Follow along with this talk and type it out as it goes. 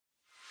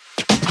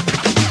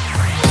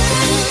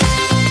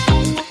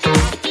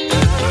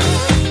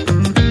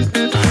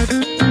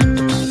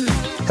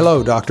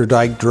Hello, Dr.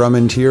 Dyke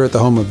Drummond here at the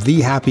home of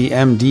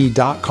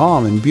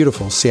thehappymd.com in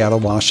beautiful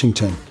Seattle,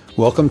 Washington.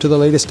 Welcome to the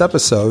latest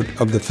episode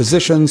of the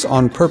Physicians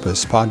on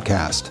Purpose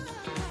podcast.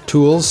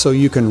 Tools so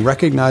you can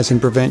recognize and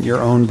prevent your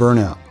own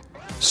burnout.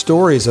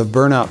 Stories of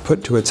burnout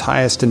put to its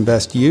highest and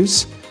best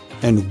use,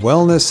 and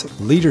wellness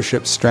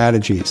leadership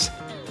strategies.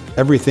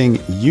 Everything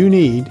you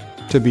need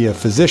to be a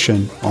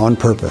physician on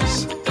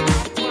purpose.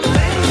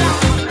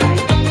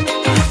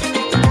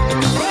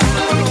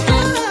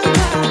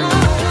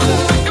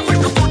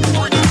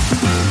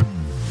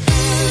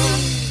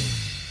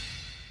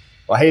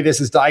 Well, hey,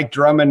 this is Dyke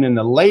Drummond in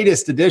the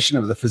latest edition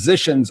of the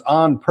Physicians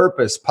on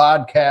Purpose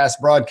podcast,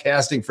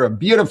 broadcasting from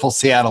beautiful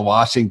Seattle,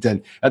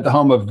 Washington, at the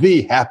home of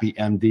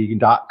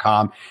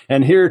thehappymd.com.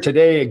 And here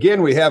today,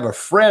 again, we have a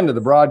friend of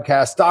the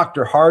broadcast,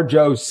 Dr.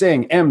 Harjo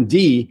Singh,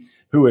 MD,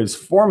 who is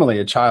formerly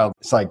a child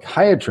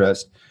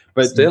psychiatrist,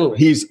 but still,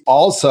 he's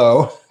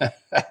also,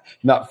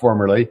 not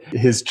formerly,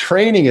 his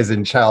training is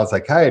in child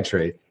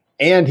psychiatry.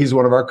 And he's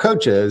one of our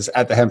coaches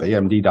at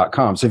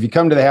thehappymd.com. So if you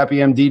come to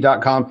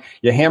thehappymd.com,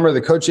 you hammer the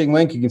coaching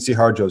link, you can see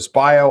Harjo's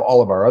bio,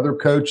 all of our other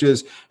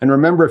coaches. And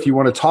remember, if you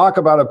want to talk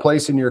about a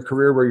place in your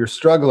career where you're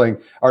struggling,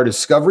 our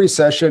discovery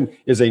session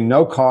is a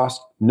no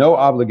cost, no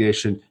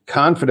obligation,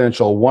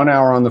 confidential 1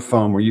 hour on the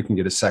phone where you can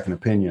get a second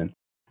opinion.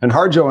 And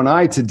Harjo and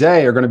I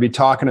today are going to be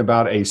talking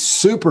about a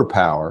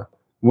superpower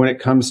when it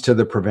comes to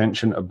the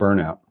prevention of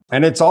burnout.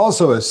 And it's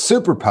also a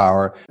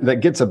superpower that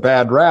gets a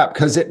bad rap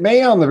because it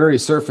may on the very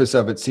surface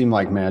of it seem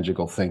like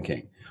magical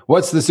thinking.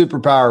 What's the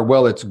superpower?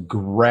 Well, it's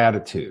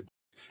gratitude.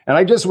 And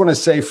I just want to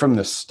say from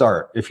the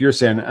start, if you're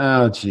saying,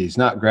 oh, geez,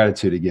 not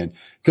gratitude again,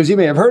 because you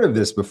may have heard of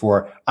this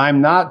before,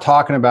 I'm not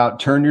talking about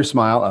turn your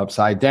smile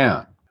upside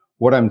down.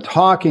 What I'm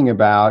talking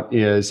about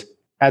is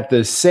at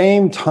the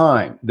same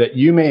time that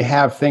you may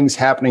have things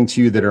happening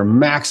to you that are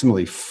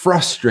maximally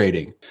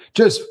frustrating,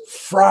 just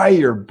fry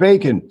your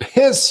bacon,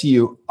 piss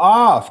you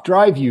off,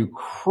 drive you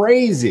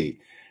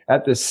crazy.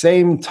 At the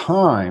same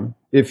time,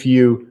 if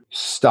you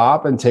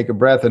stop and take a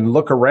breath and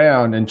look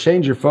around and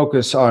change your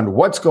focus on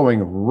what's going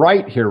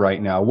right here,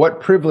 right now, what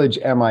privilege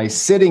am I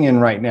sitting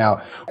in right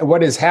now,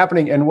 what is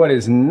happening and what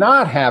is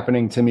not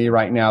happening to me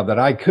right now that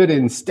I could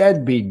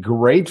instead be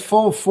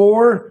grateful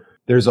for,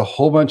 there's a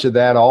whole bunch of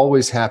that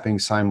always happening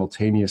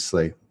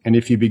simultaneously. And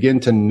if you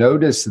begin to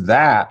notice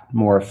that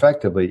more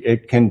effectively,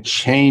 it can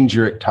change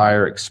your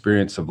entire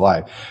experience of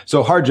life.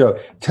 So Harjo,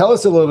 tell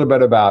us a little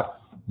bit about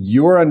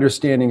your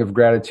understanding of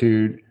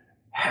gratitude,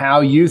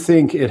 how you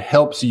think it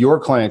helps your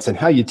clients, and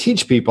how you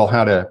teach people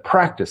how to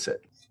practice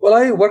it. Well,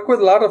 I work with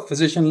a lot of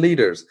physician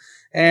leaders,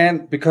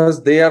 and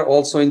because they are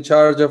also in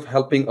charge of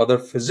helping other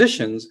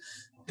physicians,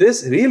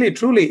 this really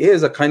truly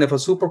is a kind of a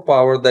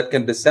superpower that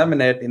can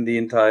disseminate in the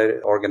entire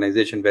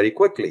organization very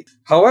quickly.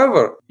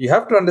 However, you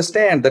have to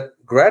understand that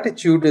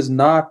gratitude is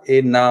not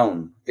a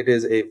noun. It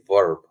is a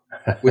verb,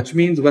 which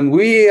means when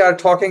we are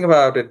talking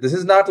about it, this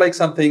is not like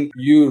something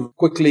you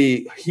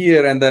quickly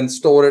hear and then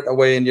store it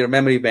away in your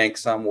memory bank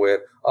somewhere.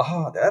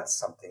 Oh, that's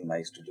something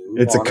nice to do.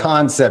 It's a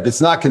concept.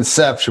 It's not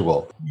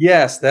conceptual.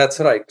 Yes, that's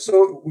right.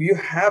 So you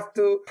have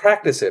to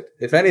practice it.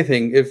 If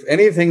anything,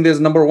 there's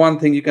number one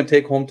thing you can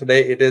take home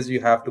today, it is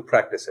you have to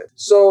practice it.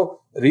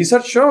 So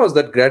research shows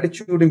that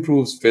gratitude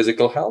improves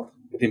physical health.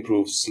 It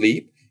improves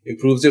sleep,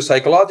 improves your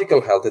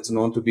psychological health. It's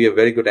known to be a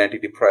very good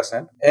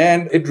antidepressant.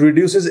 And it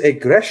reduces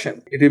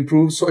aggression. It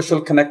improves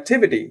social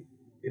connectivity.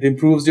 It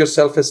improves your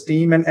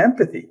self-esteem and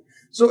empathy.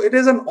 So it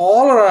is an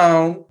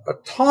all-around a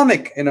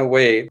tonic in a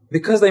way,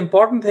 because the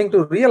important thing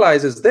to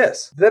realize is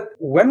this, that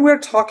when we're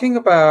talking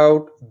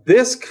about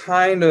this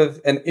kind of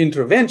an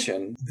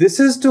intervention, this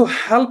is to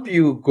help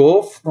you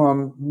go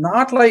from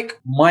not like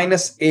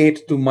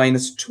 -8 to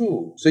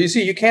 -2. So you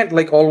see, you can't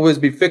like always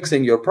be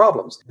fixing your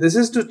problems. This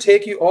is to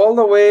take you all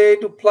the way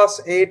to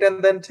 +8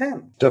 and then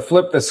 10. To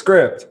flip the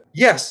script.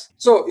 Yes.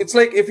 So it's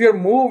like if you're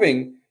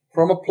moving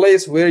from a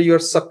place where you're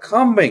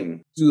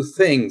succumbing to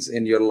things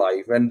in your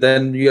life, and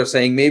then you're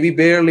saying, maybe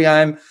barely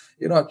I'm,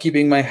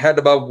 keeping my head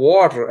above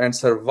water and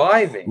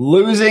surviving.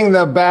 Losing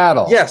the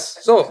battle. Yes.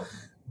 So,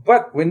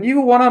 but when you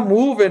want to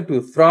move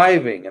into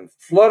thriving and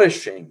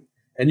flourishing,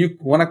 and you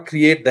want to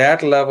create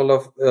that level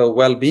of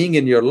well-being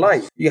in your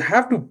life, you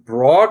have to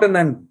broaden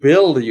and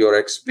build your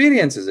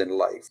experiences in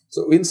life.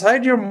 So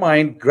inside your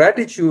mind,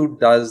 gratitude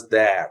does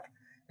that.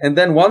 And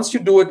then once you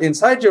do it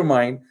inside your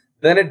mind,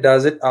 then it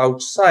does it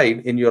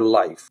outside in your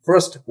life.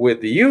 First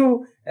with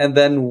you, and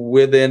then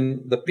within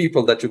the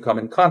people that you come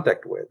in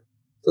contact with.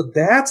 So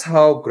that's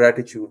how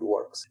gratitude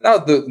works. Now,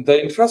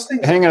 the interesting...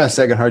 Hang on a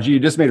second, Harjo.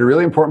 You just made a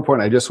really important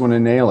point. I just want to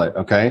nail it,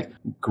 okay?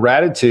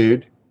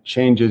 Gratitude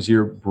changes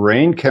your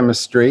brain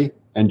chemistry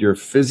and your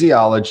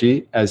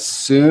physiology as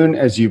soon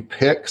as you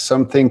pick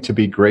something to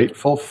be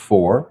grateful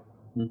for.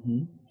 Mm-hmm.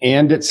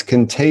 And it's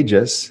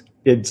contagious.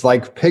 It's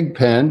like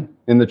Pigpen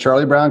in the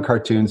Charlie Brown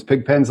cartoons,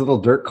 Pigpen's little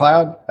dirt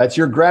cloud, that's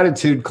your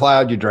gratitude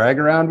cloud you drag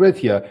around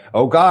with you.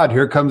 Oh God,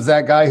 here comes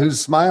that guy who's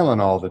smiling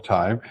all the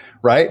time,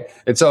 right?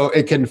 And so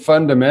it can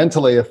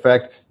fundamentally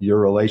affect your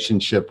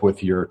relationship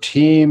with your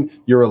team,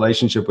 your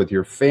relationship with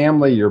your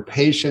family, your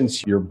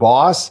patients, your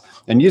boss.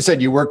 And you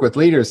said you work with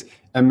leaders.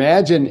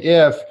 Imagine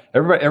if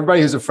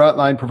everybody who's a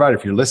frontline provider,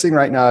 if you're listening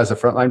right now as a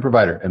frontline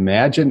provider,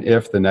 imagine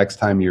if the next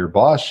time your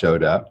boss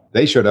showed up,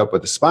 they showed up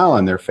with a smile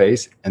on their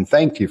face and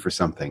thanked you for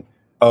something.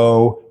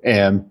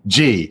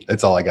 OMG.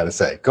 That's all I got to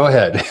say. Go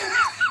ahead.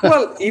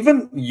 Well,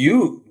 even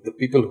you, the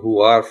people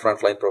who are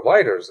frontline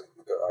providers,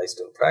 I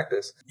still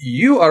practice,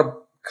 you are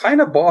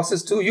kind of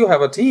bosses too. You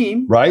have a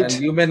team, right?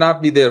 And you may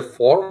not be their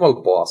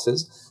formal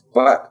bosses,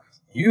 but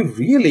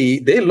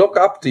they look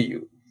up to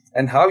you.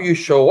 And how you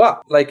show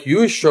up, like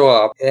you show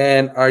up,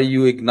 and are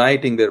you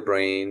igniting their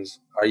brains?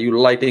 Are you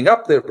lighting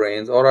up their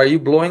brains, or are you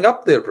blowing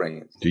up their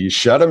brains? Do you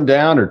shut them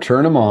down or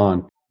turn them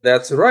on?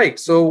 That's right.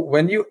 So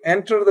when you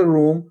enter the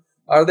room,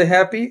 are they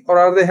happy, or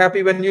are they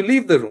happy when you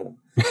leave the room?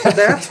 So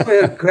that's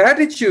where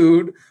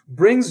gratitude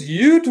brings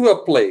you to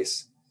a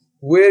place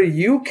where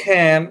you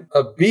can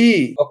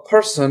be a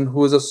person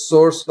who is a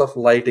source of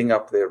lighting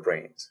up their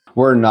brains.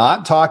 We're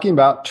not talking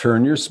about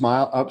turn your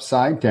smile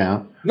upside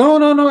down.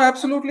 No,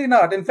 absolutely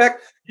not. In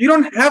fact, you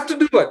don't have to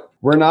do it.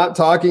 We're not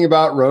talking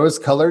about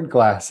rose-colored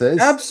glasses.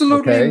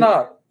 Absolutely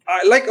not.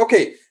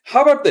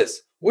 How about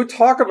this? We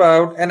talk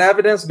about an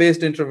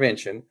evidence-based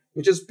intervention,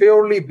 which is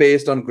purely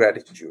based on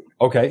gratitude.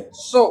 Okay.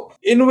 So,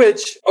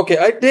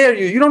 I dare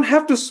you don't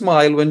have to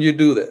smile when you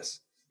do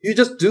this. You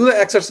just do the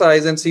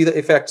exercise and see the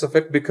effects of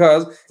it,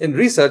 because in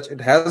research,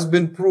 it has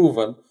been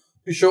proven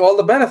to show all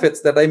the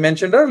benefits that I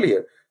mentioned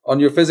earlier on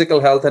your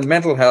physical health and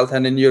mental health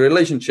and in your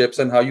relationships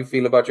and how you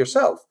feel about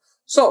yourself.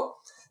 So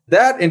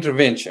that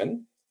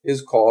intervention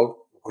is called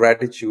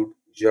gratitude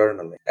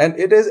journaling. And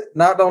it is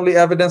not only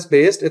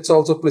evidence-based, it's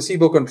also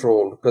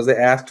placebo-controlled, because they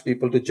asked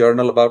people to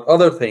journal about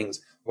other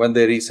things when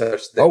they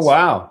researched this. Oh,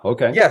 wow.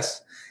 Okay.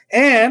 Yes.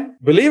 And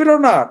believe it or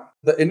not,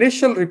 the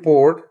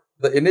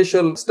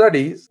initial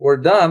studies were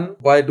done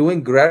by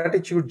doing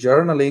gratitude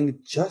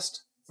journaling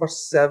just for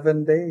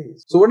 7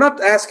 days. So we're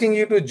not asking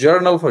you to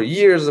journal for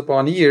years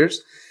upon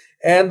years.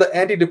 And the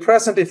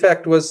antidepressant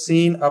effect was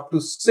seen up to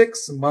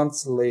 6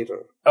 months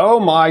later. Oh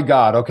my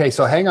God. Okay,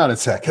 so hang on a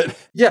second.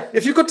 Yeah,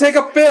 if you could take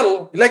a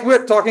pill, like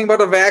we're talking about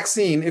a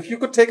vaccine, if you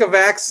could take a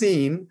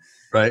vaccine,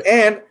 right,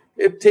 and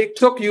it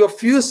took you a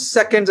few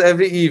seconds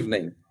every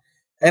evening,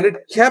 and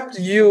it kept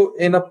you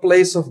in a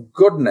place of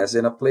goodness,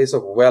 in a place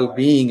of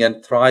well-being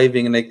and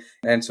thriving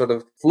and sort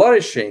of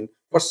flourishing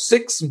for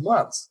 6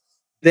 months.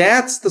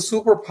 That's the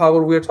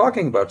superpower we're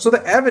talking about. So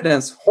the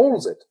evidence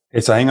holds it.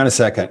 So hang on a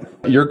second.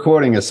 You're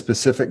quoting a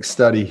specific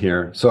study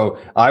here. So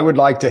I would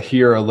like to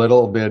hear a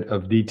little bit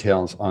of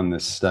details on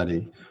this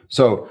study.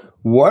 So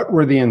what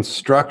were the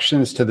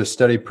instructions to the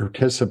study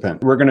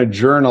participant? We're going to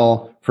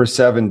journal for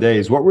 7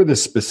 days. What were the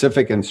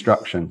specific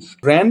instructions?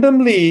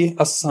 Randomly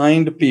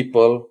assigned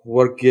people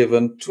were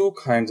given 2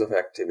 kinds of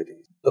activities.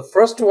 The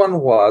first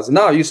one was,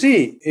 now you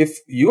see, if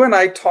you and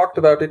I talked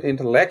about it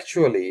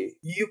intellectually,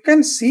 you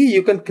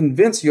can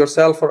convince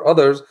yourself or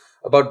others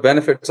about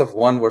benefits of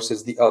one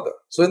versus the other.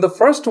 So in the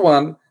first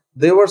one,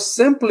 they were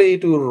simply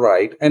to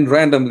write and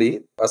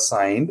randomly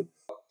assigned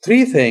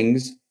 3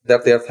 things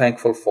that they're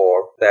thankful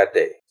for that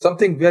day.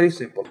 Something very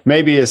simple.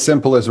 Maybe as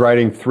simple as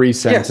writing 3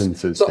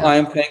 sentences. Yes. So I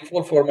am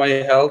thankful for my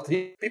health.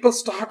 People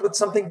start with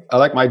something. I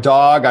like my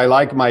dog. I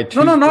like my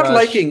toothbrush. No, not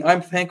liking.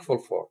 I'm thankful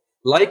for.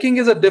 Liking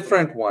is a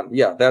different one.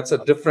 Yeah, that's a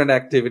different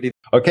activity.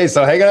 Okay,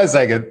 so hang on a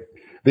second.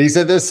 These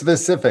are the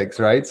specifics,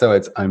 right? So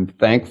it's, I'm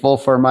thankful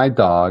for my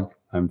dog.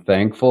 I'm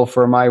thankful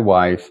for my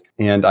wife.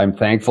 And I'm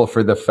thankful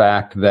for the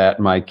fact that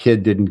my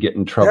kid didn't get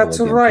in trouble. That's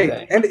right.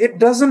 Today. And it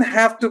doesn't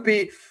have to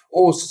be,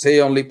 say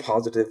only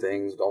positive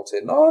things. Don't say,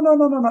 no.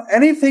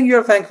 Anything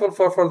you're thankful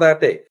for that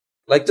day.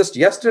 Like just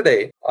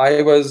yesterday,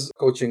 I was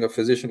coaching a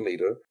physician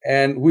leader,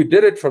 and we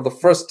did it for the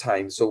first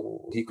time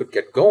so he could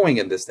get going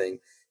in this thing.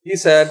 He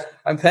said,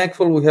 I'm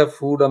thankful we have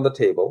food on the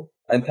table.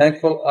 I'm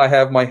thankful I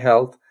have my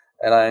health.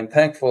 And I'm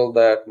thankful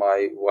that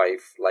my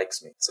wife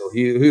likes me. So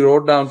he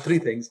wrote down 3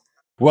 things.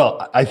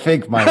 Well, I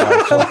think my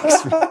wife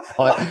likes me.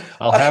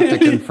 I'll have to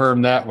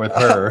confirm that with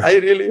her. I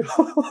really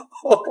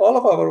hope all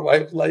of our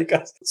wives like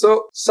us.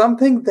 So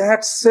something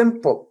that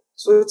simple.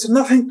 So it's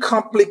nothing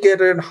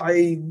complicated,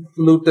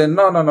 highfalutin.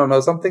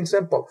 No. Something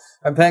simple.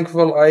 I'm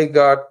thankful I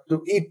got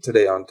to eat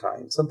today on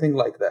time. Something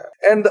like that.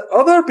 And the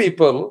other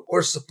people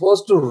were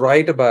supposed to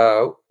write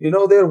about,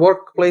 their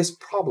workplace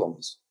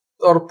problems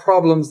or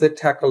problems they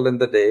tackled in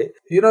the day.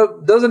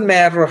 Doesn't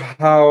matter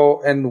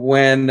how and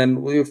when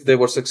and if they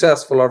were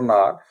successful or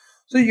not.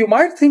 So you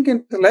might think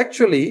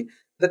intellectually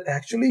that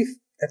actually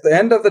at the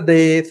end of the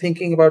day,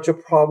 thinking about your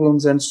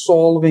problems and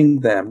solving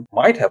them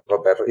might have a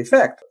better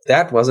effect.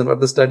 That wasn't what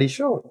the study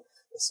showed.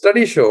 The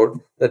study showed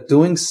that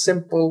doing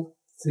simple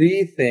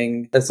 3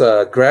 things as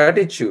a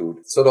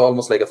gratitude, sort of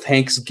almost like a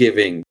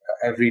Thanksgiving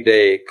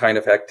everyday kind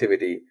of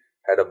activity,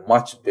 had a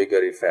much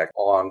bigger effect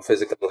on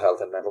physical health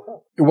and mental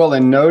health. Well,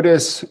 and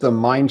notice the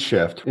mind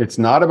shift. It's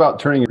not about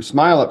turning your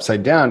smile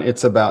upside down.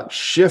 It's about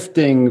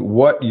shifting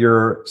what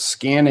you're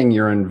scanning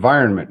your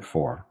environment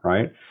for,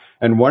 right?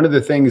 And one of the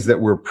things that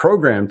we're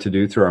programmed to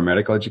do through our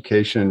medical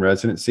education and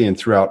residency and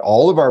throughout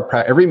all of our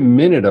every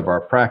minute of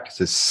our practice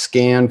is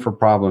scan for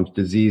problems,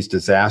 disease,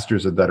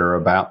 disasters that are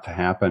about to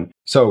happen.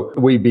 So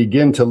we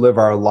begin to live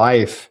our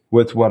life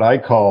with what I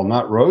call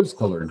not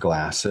rose-colored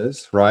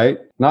glasses, right?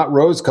 Not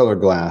rose-colored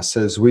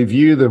glasses. We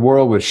view the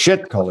world with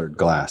shit-colored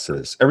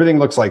glasses. Everything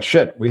looks like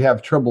shit. We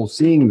have trouble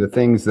seeing the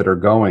things that are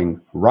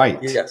going right.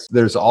 Yes.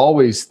 There's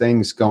always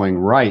things going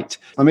right.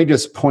 Let me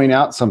just point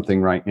out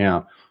something right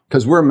now.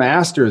 Because we're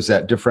masters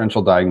at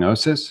differential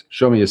diagnosis.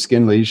 Show me a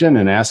skin lesion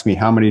and ask me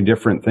how many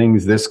different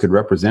things this could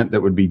represent that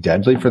would be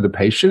deadly for the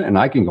patient, and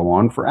I can go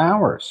on for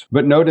hours.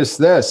 But notice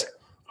this,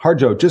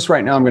 Harjo, just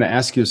right now, I'm going to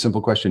ask you a simple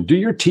question. Do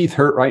your teeth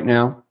hurt right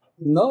now?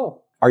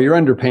 No. Are your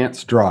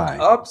underpants dry?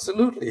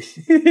 Absolutely.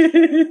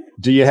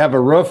 Do you have a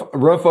roof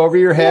over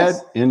your head?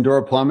 Yes.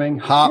 Indoor plumbing,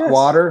 hot Yes.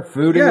 water,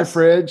 food in the Yes.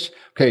 fridge?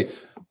 Okay.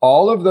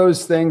 All of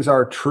those things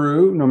are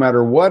true, no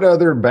matter what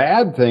other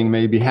bad thing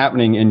may be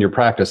happening in your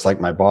practice,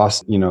 like my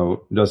boss,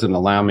 doesn't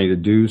allow me to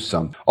do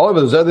some. All of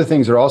those other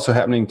things are also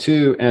happening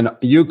too. And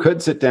you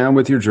could sit down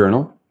with your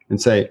journal and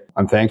say,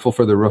 I'm thankful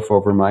for the roof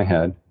over my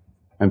head.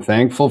 I'm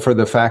thankful for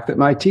the fact that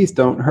my teeth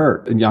don't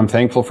hurt. I'm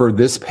thankful for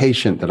this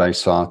patient that I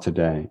saw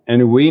today.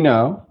 And we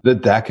know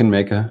that that can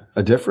make a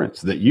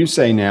difference. That you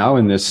say now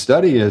in this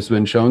study has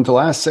been shown to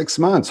last 6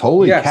 months.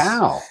 Holy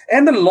cow.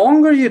 And the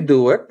longer you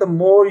do it, the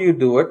more you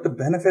do it, the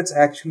benefits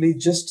actually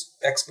just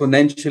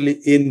exponentially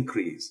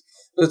increase.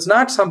 So it's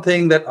not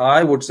something that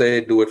I would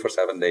say do it for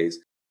 7 days.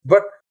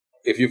 But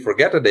if you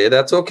forget a day,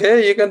 that's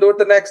okay. You can do it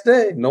the next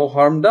day. No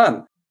harm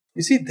done.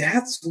 You see,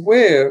 that's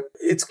where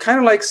it's kind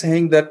of like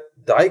saying that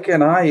Dyke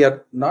and I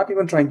are not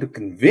even trying to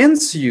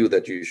convince you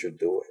that you should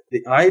do it.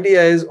 The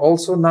idea is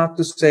also not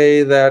to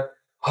say that,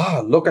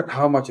 look at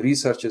how much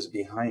research is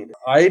behind it.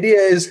 The idea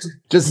is to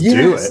just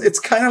do it. It's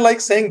kind of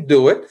like saying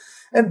do it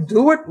and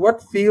do it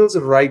what feels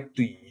right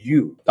to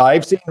you.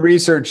 I've seen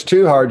research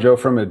too, Harjo,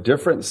 from a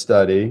different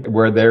study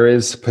where there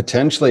is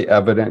potentially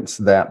evidence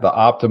that the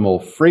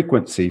optimal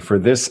frequency for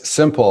this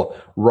simple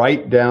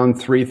write down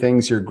 3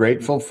 things you're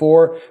grateful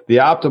for, the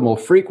optimal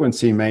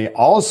frequency may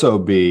also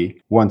be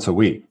once a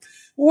week.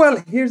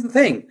 Well, here's the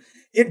thing.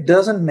 It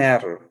doesn't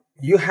matter.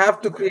 You have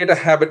to create a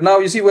habit. Now,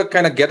 you see, we're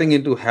kind of getting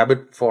into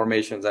habit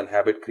formations and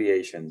habit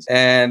creations.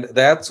 And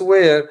that's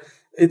where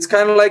it's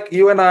kind of like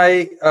you and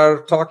I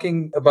are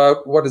talking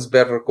about what is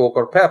better, Coke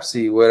or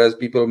Pepsi, whereas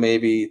people may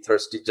be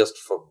thirsty just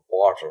for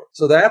water.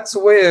 So that's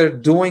where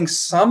doing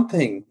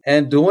something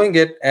and doing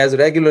it as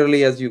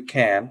regularly as you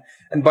can.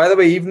 And by the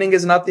way, evening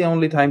is not the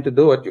only time to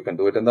do it. You can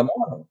do it in the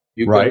morning.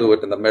 You can do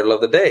it in the middle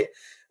of the day.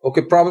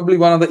 Okay, probably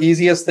one of the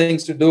easiest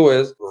things to do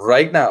is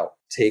right now,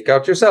 take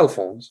out your cell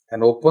phones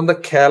and open the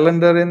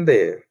calendar in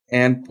there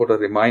and put a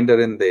reminder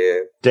in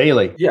there.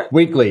 Daily. Yeah.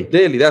 Weekly.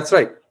 Daily. That's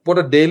right. Put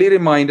a daily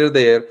reminder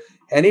there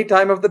any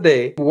time of the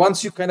day.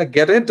 Once you kind of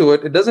get into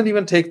it, it doesn't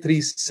even take 3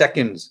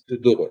 seconds to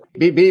do it.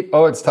 Beep, beep.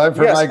 Oh, it's time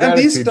for my gratitude and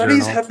these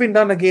studies journal. have been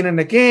done again and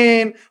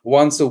again.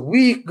 Once a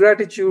week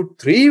gratitude,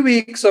 3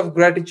 weeks of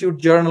gratitude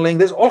journaling.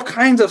 There's all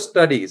kinds of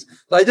studies.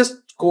 So I just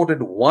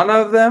quoted one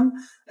of them.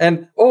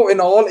 And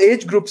in all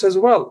age groups as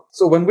well.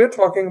 So when we're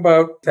talking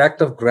about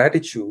fact of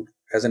gratitude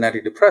as an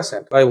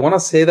antidepressant, I want to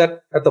say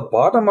that at the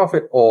bottom of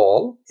it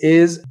all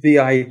is the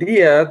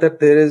idea that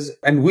there is,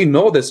 and we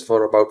know this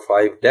for about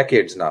 5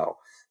 decades now,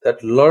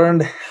 that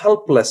learned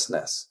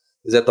helplessness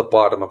is at the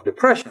bottom of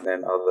depression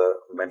and other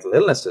mental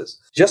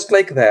illnesses. Just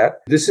like that,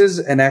 this is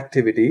an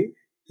activity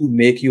to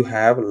make you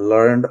have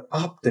learned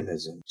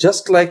optimism.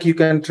 Just like you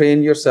can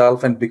train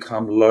yourself and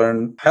become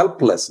learned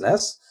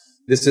helplessness,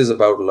 this is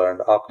about learned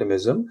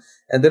optimism.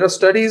 And there are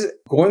studies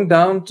going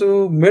down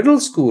to middle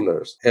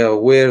schoolers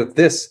where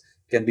this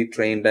can be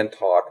trained and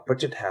taught,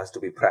 but it has to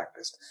be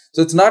practiced.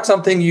 So it's not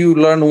something you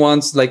learn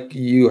once, like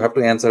you have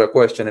to answer a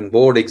question in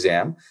board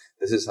exam.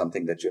 This is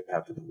something that you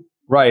have to do.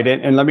 Right.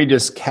 And let me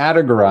just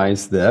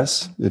categorize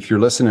this. If you're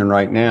listening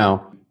right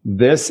now,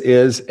 this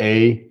is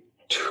a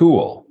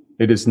tool.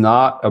 It is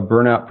not a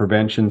burnout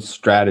prevention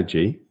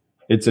strategy.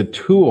 It's a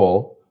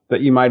tool that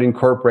you might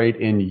incorporate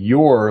in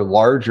your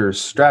larger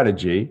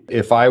strategy.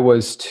 If I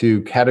was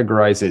to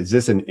categorize it, is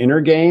this an inner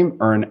game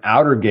or an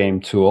outer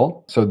game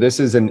tool? So this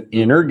is an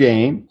inner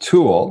game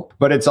tool,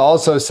 but it's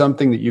also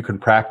something that you can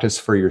practice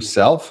for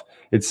yourself.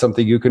 It's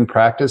something you can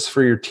practice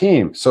for your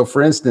team. So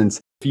for instance,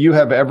 if you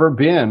have ever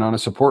been on a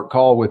support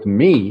call with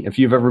me, if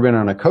you've ever been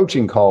on a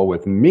coaching call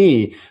with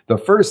me, the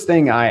first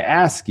thing I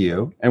ask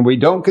you, and we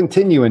don't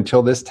continue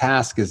until this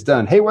task is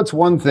done. Hey, what's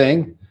one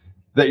thing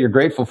that you're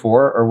grateful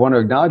for or want to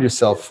acknowledge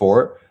yourself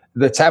for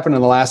that's happened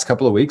in the last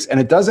couple of weeks? And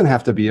it doesn't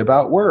have to be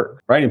about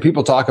work, right? And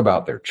people talk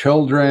about their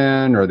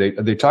children or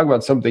they talk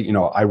about something,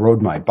 I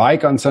rode my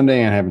bike on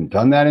Sunday and I haven't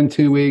done that in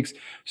 2 weeks.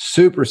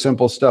 Super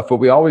simple stuff. But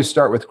we always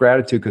start with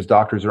gratitude because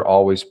doctors are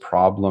always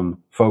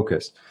problem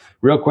focused.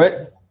 Real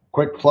quick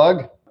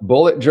plug.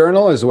 Bullet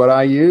journal is what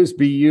I use.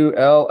 Bullit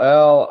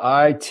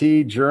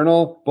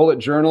journal, bullet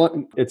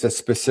journal. It's a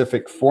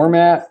specific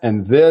format.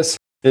 And this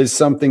is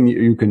something that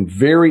you can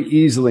very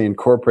easily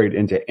incorporate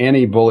into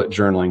any bullet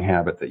journaling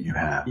habit that you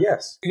have.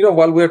 Yes.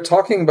 While we're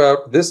talking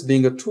about this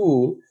being a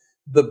tool,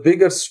 the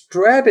bigger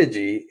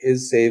strategy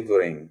is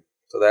savoring.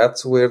 So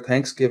that's where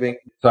Thanksgiving.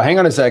 So hang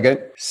on a second.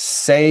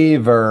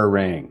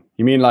 Savoring.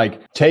 You mean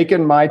like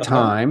taking my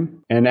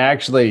time and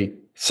actually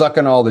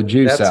sucking all the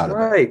juice out of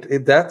it? That's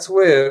right. That's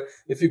where,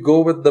 if you go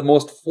with the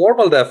most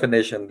formal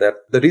definition that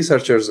the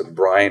researchers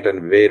Bryant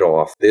and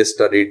Vadoff, they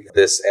studied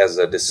this as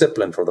a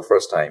discipline for the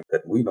first time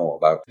that we know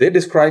about. They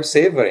describe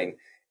savoring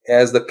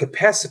as the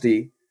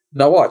capacity.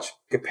 Now watch,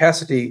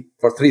 capacity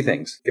for three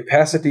things: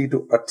 capacity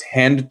to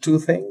attend to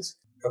things,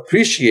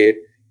 appreciate,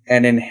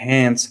 and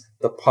enhance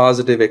the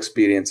positive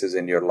experiences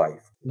in your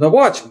life. Now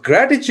watch,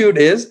 gratitude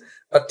is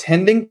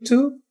attending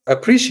to,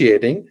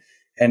 appreciating,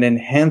 and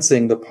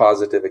enhancing the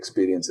positive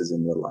experiences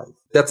in your life.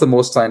 That's the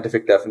most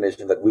scientific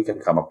definition that we can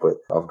come up with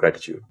of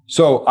gratitude.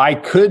 So I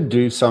could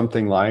do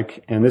something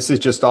like, and this is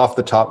just off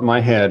the top of my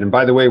head, and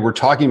by the way, we're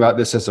talking about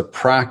this as a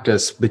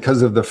practice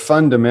because of the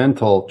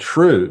fundamental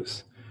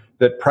truth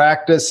that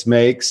practice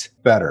makes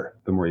better.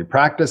 The more you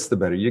practice, the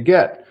better you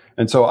get.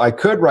 And so I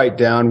could write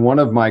down one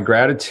of my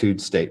gratitude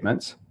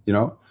statements.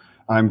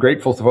 I'm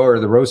grateful for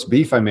the roast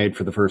beef I made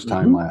for the first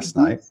time last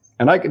night.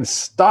 And I could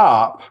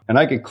stop and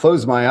I could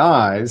close my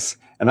eyes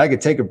and I could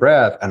take a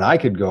breath and I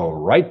could go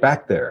right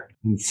back there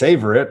and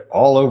savor it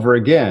all over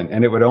again.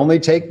 And it would only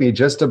take me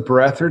just a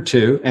breath or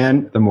two.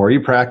 And the more you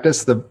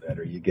practice, the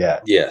better you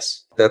get.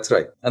 Yes, that's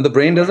right. And the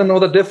brain doesn't know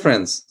the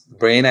difference. The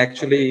brain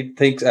actually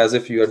thinks as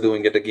if you are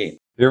doing it again.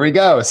 Here we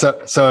go.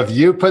 So if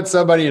you put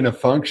somebody in a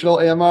functional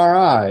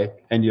MRI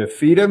and you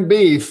feed them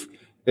beef,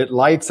 it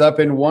lights up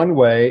in one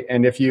way.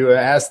 And if you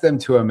ask them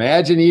to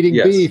imagine eating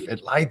beef,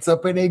 it lights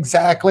up in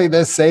exactly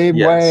the same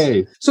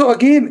way. So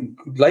again,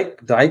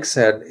 like Dyke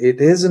said, it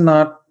is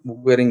not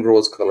wearing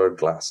rose-colored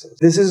glasses.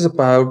 This is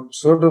about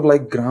sort of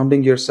like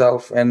grounding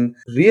yourself and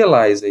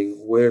realizing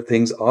where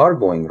things are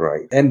going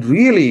right. And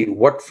really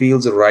what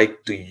feels right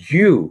to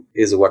you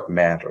is what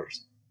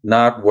matters,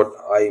 not what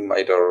I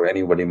might or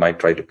anybody might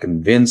try to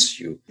convince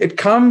you. It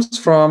comes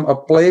from a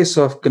place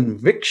of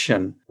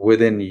conviction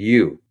within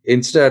you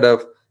instead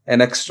of an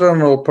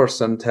external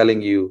person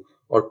telling you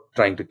or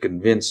trying to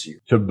convince you.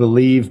 To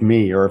believe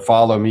me or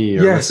follow me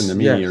or listen to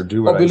me or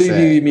do what I say.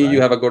 Believe me,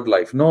 you have a good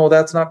life. No,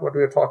 that's not what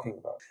we're talking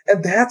about.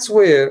 And that's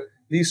where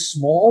these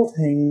small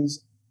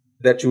things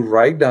that you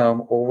write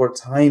down over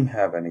time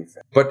have an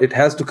effect. But it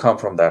has to come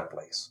from that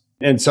place.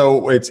 And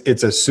so it's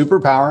a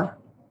superpower.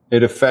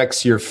 It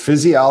affects your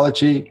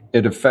physiology.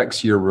 It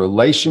affects your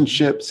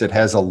relationships. It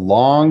has a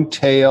long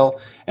tail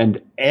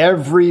and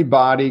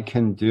everybody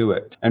can do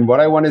it. And what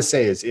I want to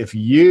say is if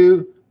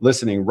you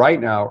listening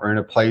right now are in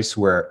a place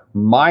where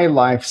my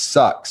life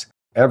sucks,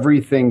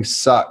 everything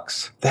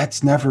sucks,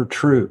 that's never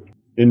true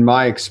in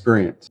my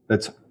experience.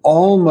 That's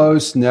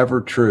almost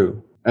never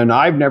true. And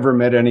I've never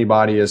met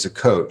anybody as a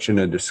coach in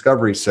a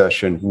discovery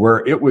session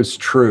where it was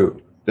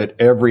true that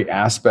every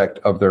aspect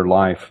of their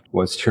life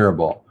was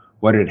terrible.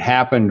 What had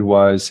happened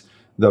was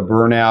the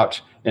burnout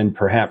and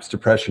perhaps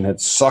depression had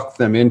sucked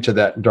them into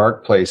that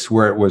dark place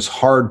where it was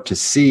hard to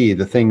see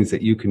the things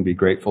that you can be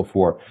grateful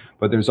for.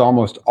 But there's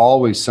almost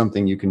always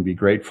something you can be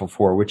grateful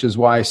for, which is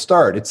why I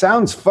start. It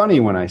sounds funny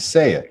when I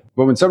say it,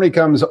 but when somebody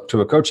comes to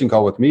a coaching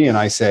call with me and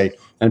I say,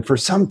 and for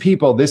some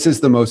people, this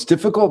is the most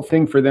difficult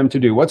thing for them to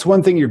do. What's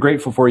one thing you're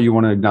grateful for you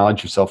want to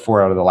acknowledge yourself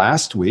for out of the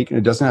last week? And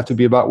it doesn't have to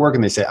be about work.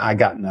 And they say, I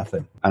got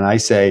nothing. And I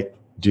say,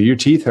 do your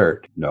teeth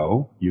hurt?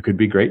 No, you could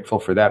be grateful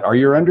for that. Are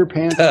your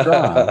underpants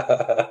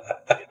dry?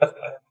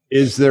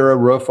 Is there a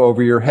roof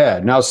over your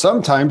head? Now,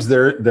 sometimes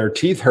their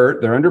teeth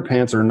hurt, their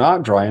underpants are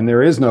not dry, and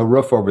there is no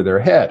roof over their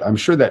head. I'm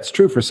sure that's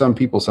true for some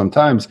people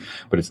sometimes,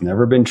 but it's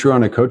never been true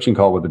on a coaching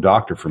call with a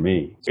doctor for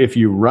me. If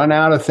you run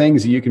out of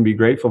things that you can be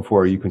grateful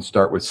for, you can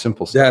start with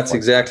simple stuff. That's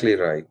exactly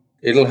right.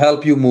 It'll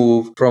help you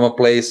move from a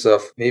place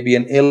of maybe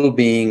an ill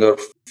being or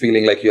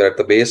feeling like you're at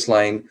the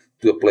baseline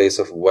to a place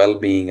of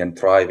well-being and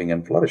thriving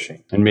and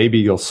flourishing. And maybe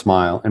you'll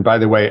smile. And by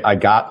the way, I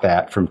got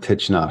that from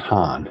Thich Nhat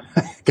Hanh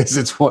because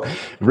it's what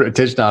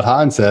Thich Nhat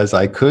Hanh says,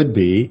 I could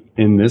be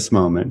in this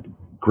moment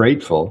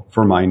grateful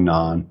for my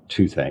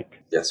non-toothache.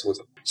 Yes.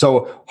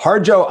 So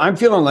Harjo, I'm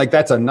feeling like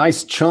that's a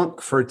nice chunk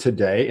for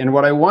today. And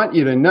what I want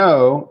you to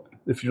know,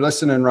 if you're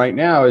listening right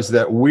now, is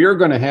that we're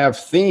going to have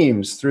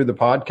themes through the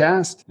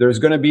podcast. There's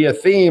going to be a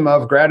theme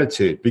of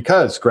gratitude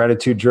because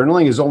gratitude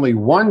journaling is only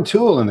one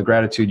tool in the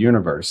gratitude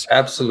universe.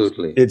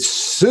 Absolutely. It's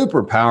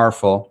super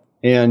powerful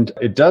and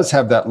it does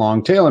have that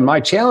long tail. And my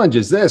challenge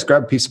is this: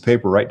 grab a piece of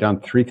paper, write down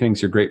 3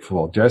 things you're grateful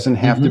for. It doesn't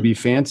have to be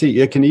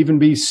fancy. It can even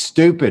be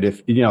stupid.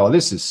 If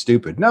this is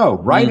stupid. No,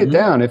 write it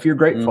down if you're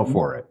grateful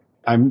for it.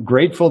 I'm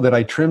grateful that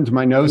I trimmed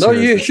my nose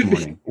hairs you this should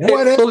morning. be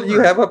grateful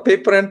you have a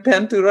paper and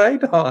pen to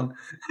write on.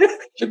 You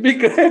should be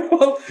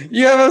grateful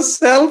you have a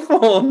cell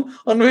phone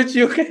on which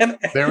you can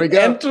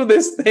enter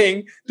this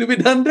thing to be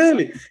done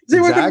daily. See,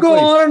 we can go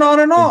on and on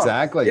and on.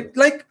 Exactly.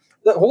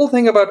 the whole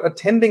thing about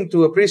attending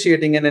to,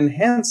 appreciating, and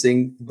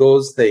enhancing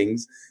those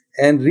things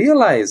and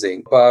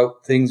realizing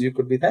about things you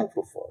could be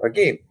thankful for.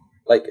 Again,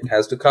 like it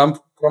has to come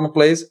from a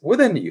place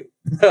within you.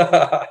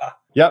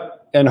 Yep.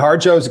 And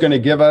Harjo is going to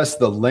give us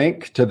the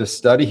link to the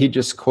study he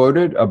just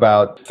quoted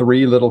about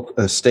 3 little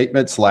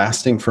statements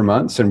lasting for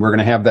months. And we're going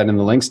to have that in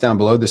the links down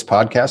below this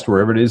podcast,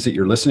 wherever it is that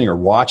you're listening or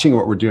watching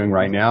what we're doing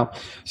right now.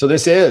 So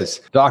this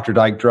is Dr.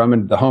 Dyke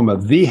Drummond, the home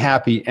of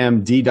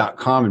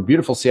thehappymd.com in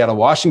beautiful Seattle,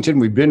 Washington.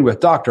 We've been with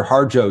Dr.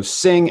 Harjo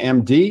Singh,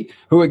 MD,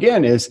 who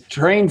again is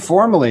trained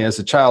formally as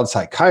a child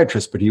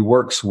psychiatrist, but he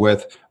works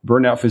with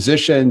burnout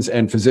physicians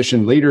and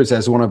physician leaders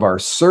as one of our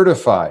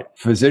certified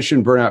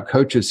physician burnout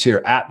coaches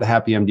here at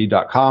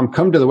thehappymd.com.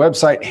 Come to the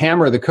website,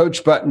 hammer the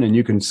coach button, and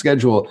you can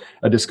schedule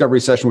a discovery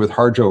session with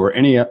Harjo or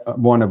any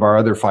one of our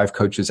other 5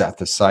 coaches at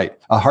the site.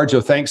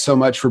 Harjo, thanks so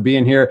much for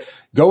being here.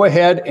 Go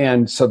ahead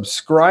and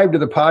subscribe to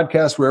the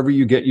podcast wherever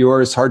you get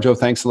yours. Harjo,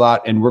 thanks a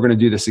lot. And we're going to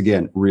do this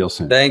again real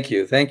soon. Thank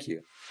you. Thank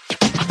you.